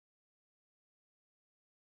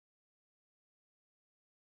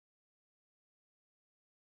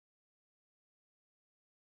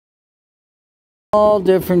All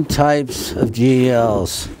different types of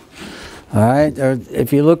GLs. All right,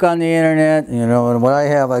 if you look on the internet, you know, and what I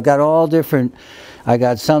have, I got all different. I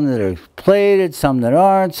got some that are plated, some that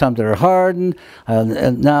aren't, some that are hardened,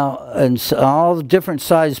 and all the different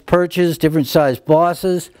size perches, different size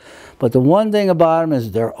bosses. But the one thing about them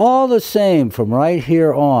is they're all the same from right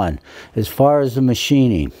here on, as far as the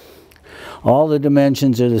machining. All the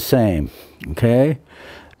dimensions are the same. Okay.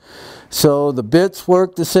 So the bits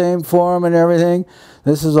work the same for them and everything.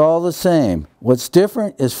 This is all the same. What's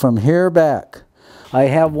different is from here back. I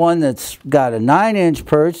have one that's got a 9-inch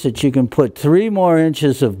perch that you can put 3 more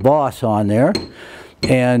inches of boss on there.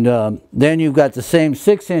 And then you've got the same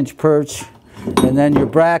 6-inch perch, and then your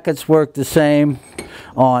brackets work the same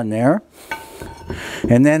on there.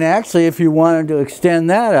 And then actually, if you wanted to extend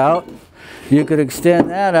that out, you could extend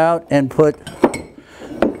that out and put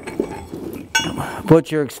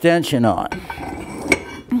your extension on.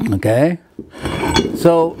 Okay,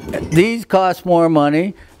 so these cost more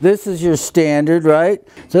money. This is your standard, right?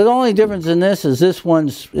 So the only difference in this is this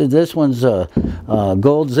one's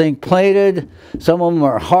gold zinc plated. Some of them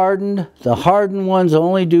are hardened. The hardened ones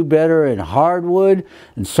only do better in hardwood.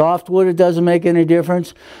 In softwood it doesn't make any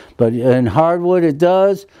difference, but in hardwood it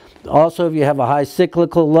does. Also, if you have a high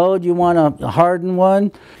cyclical load, you want a hardened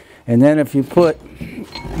one. And then if you put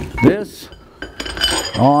this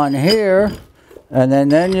on here, and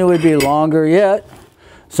then you would be longer yet.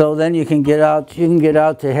 So then you can get out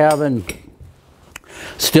to having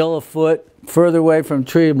still a foot further away from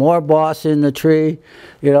tree, more boss in the tree,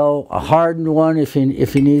 you know, a hardened one if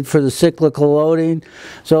you need for the cyclical loading.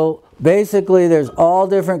 So basically there's all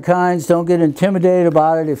different kinds. Don't get intimidated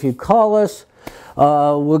about it. If you call us,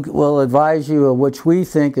 we'll advise you of which we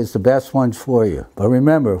think is the best ones for you. But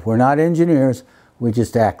remember, we're not engineers, we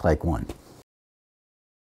just act like one.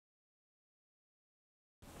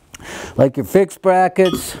 Like your fixed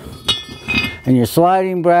brackets and your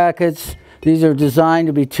sliding brackets, these are designed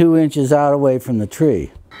to be 2 inches out away from the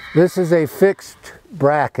tree. This is a fixed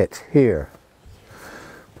bracket here.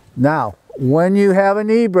 Now, when you have a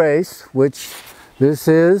knee brace, which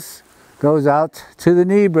this goes out to the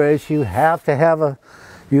knee brace, you have to have a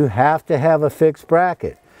fixed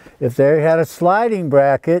bracket. If they had a sliding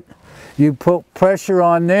bracket, you put pressure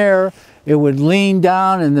on there, it would lean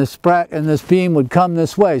down and this beam would come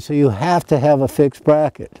this way. So you have to have a fixed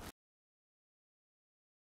bracket.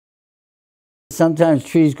 Sometimes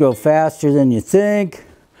trees grow faster than you think,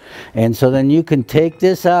 and so then you can take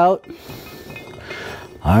this out,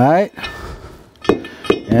 all right,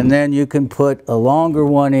 and then you can put a longer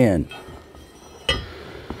one in,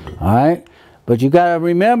 all right. But you got to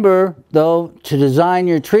remember, though, to design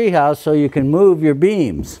your treehouse so you can move your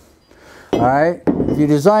beams. All right, if you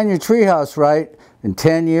design your treehouse right, in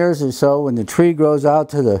 10 years or so, when the tree grows out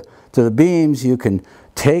to the beams, you can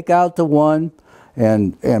take out the one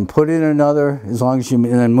and put in another, as long as you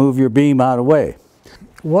and then move your beam out of the way.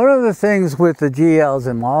 One of the things with the GLs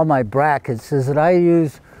and all my brackets is that I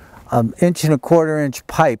use 1 1/4 inch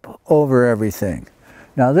pipe over everything.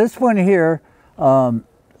 Now this one here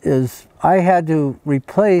I had to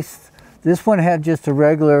replace. This one had just a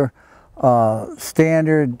regular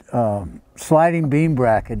standard sliding beam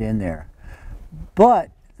bracket in there, but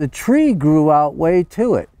the tree grew out way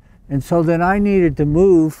to it, and so then I needed to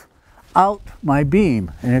move out my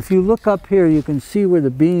beam. And if you look up here, you can see where the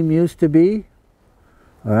beam used to be,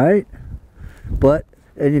 all right,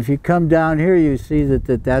 and if you come down here, you see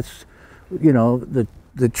that's, you know,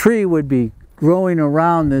 the tree would be growing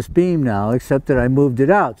around this beam now, except that I moved it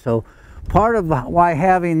out. So part of why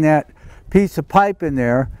having that piece of pipe in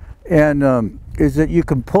there is that you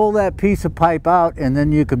can pull that piece of pipe out and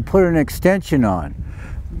then you can put an extension on.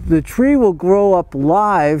 The tree will grow up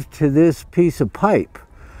live to this piece of pipe,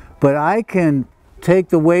 but I can take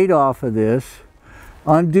the weight off of this,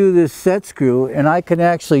 undo this set screw, and I can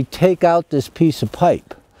actually take out this piece of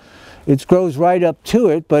pipe. It grows right up to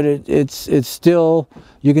it, but it's still,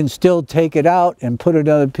 you can still take it out and put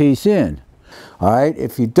another piece in. All right,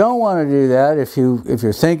 if you don't want to do that, if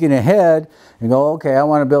you're thinking ahead and go, okay, I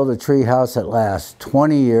want to build a tree house that lasts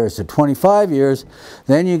 20 years to 25 years,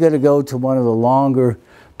 then you got to go to one of the longer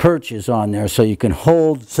perches on there, so you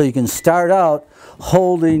can start out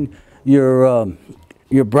holding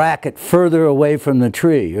your bracket further away from the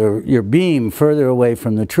tree, or your beam further away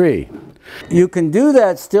from the tree. You can do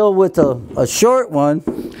that still with a short one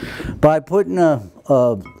by putting a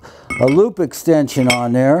loop extension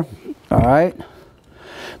on there. All right,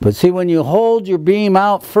 but see, when you hold your beam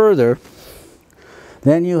out further,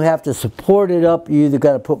 then you have to support it up. You either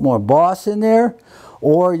got to put more boss in there,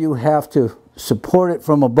 or you have to support it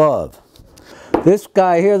from above. This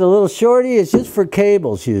guy here, the little shorty, is just for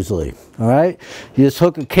cables usually, all right? You just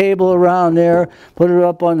hook a cable around there, put it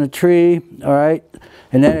up on the tree, all right?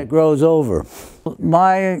 And then it grows over.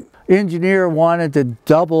 My engineer wanted to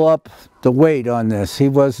double up the weight on this.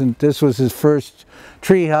 This was his first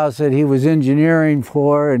tree house that he was engineering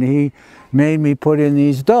for, and he made me put in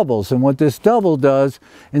these doubles. And what this double does,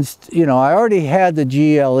 you know, I already had the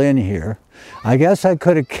GL in here. I guess I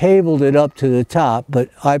could have cabled it up to the top, but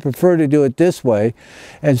I prefer to do it this way.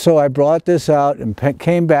 And so I brought this out and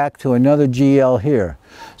came back to another GL here.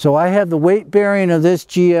 So I have the weight bearing of this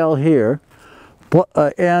GL here,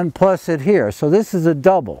 and plus it here. So this is a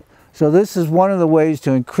double. So this is one of the ways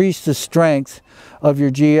to increase the strength of your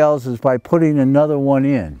GLs, is by putting another one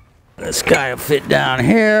in. This guy will fit down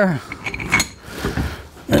here.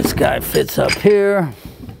 This guy fits up here.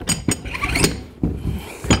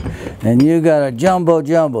 And you got a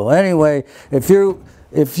jumbo. Anyway, if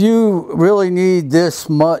you really need this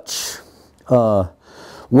much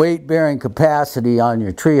weight-bearing capacity on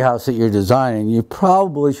your treehouse that you're designing, you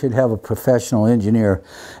probably should have a professional engineer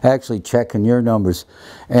actually checking your numbers.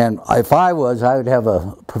 And if I would have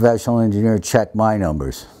a professional engineer check my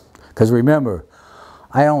numbers. Because remember,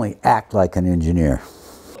 I only act like an engineer.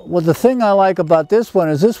 Well, the thing I like about this one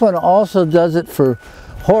is this one also does it for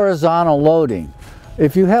horizontal loading.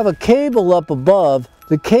 If you have a cable up above,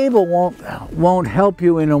 the cable won't help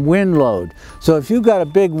you in a wind load. So if you've got a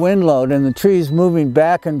big wind load and the tree's moving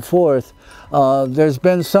back and forth, there's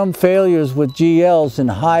been some failures with GLs in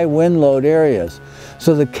high wind load areas.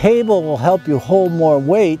 So the cable will help you hold more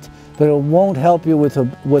weight, but it won't help you with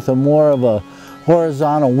a more of a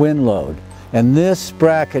horizontal wind load. And this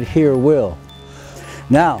bracket here will.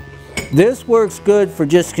 Now, this works good for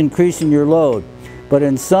just increasing your load.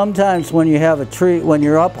 But sometimes when you have a tree, when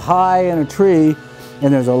you're up high in a tree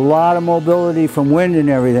and there's a lot of mobility from wind and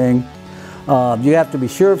everything, you have to be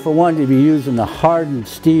sure, for one, to be using the hardened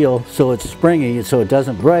steel so it's springy, so it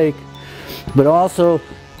doesn't break. But also,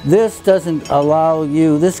 this doesn't allow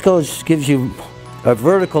you, gives you a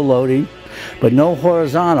vertical loading, but no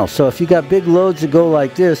horizontal. So if you got big loads that go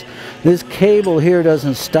like this cable here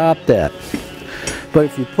doesn't stop that. But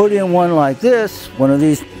if you put in one like this, one of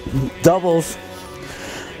these doubles,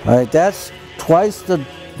 all right, that's twice the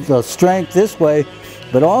strength this way,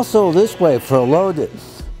 but also this way. For a load that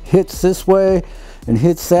hits this way and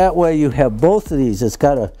hits that way, you have both of these. It's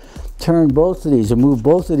got to turn both of these and move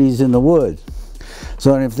both of these in the wood.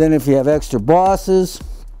 So then if you have extra bosses,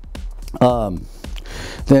 then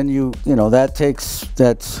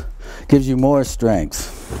that gives you more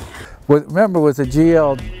strength. Remember, with the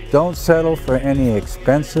GL, don't settle for any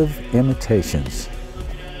expensive imitations.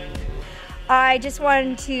 I just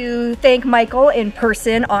wanted to thank Michael in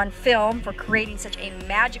person on film for creating such a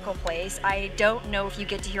magical place. I don't know if you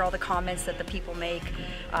get to hear all the comments that the people make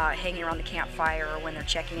hanging around the campfire or when they're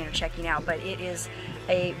checking in or checking out, but it is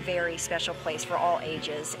a very special place for all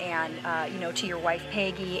ages. And you know, to your wife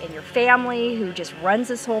Peggy and your family who just runs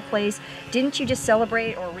this whole place, didn't you just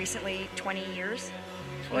celebrate, or recently, 20 years?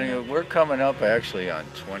 We're coming up actually on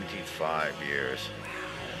 25 years,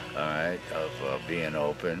 all right, of being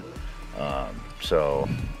open. So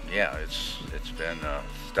yeah, it's been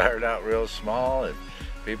started out real small, and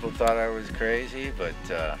people thought I was crazy, but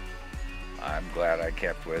I'm glad I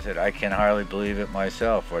kept with it. I can hardly believe it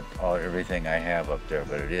myself, everything I have up there,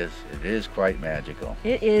 but it is quite magical.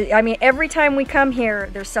 It is. I mean, every time we come here,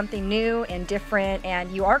 there's something new and different,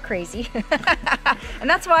 and you are crazy. And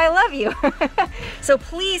that's why I love you. So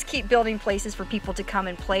please keep building places for people to come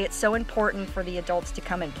and play. It's so important for the adults to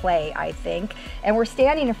come and play, I think. And we're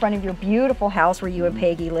standing in front of your beautiful house where you and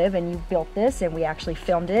Peggy live, and you built this, and we actually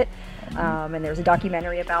filmed it. And there's a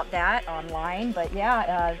documentary about that online. But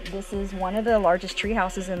yeah, this is one of the largest tree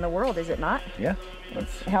houses in the world, is it not? Yeah.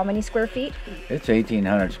 It's how many square feet? It's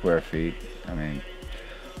 1,800 square feet. I mean,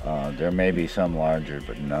 there may be some larger,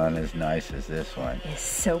 but none as nice as this one. It's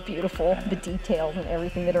so beautiful, the details and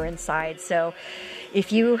everything that are inside. So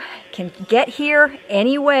if you can get here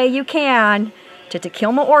any way you can to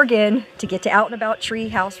Takilma, Oregon, to get to Out and About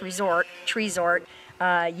Treehouse Resort,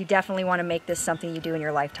 you definitely want to make this something you do in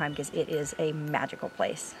your lifetime, because it is a magical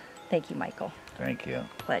place. Thank you, Michael. Thank you.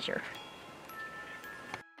 Pleasure.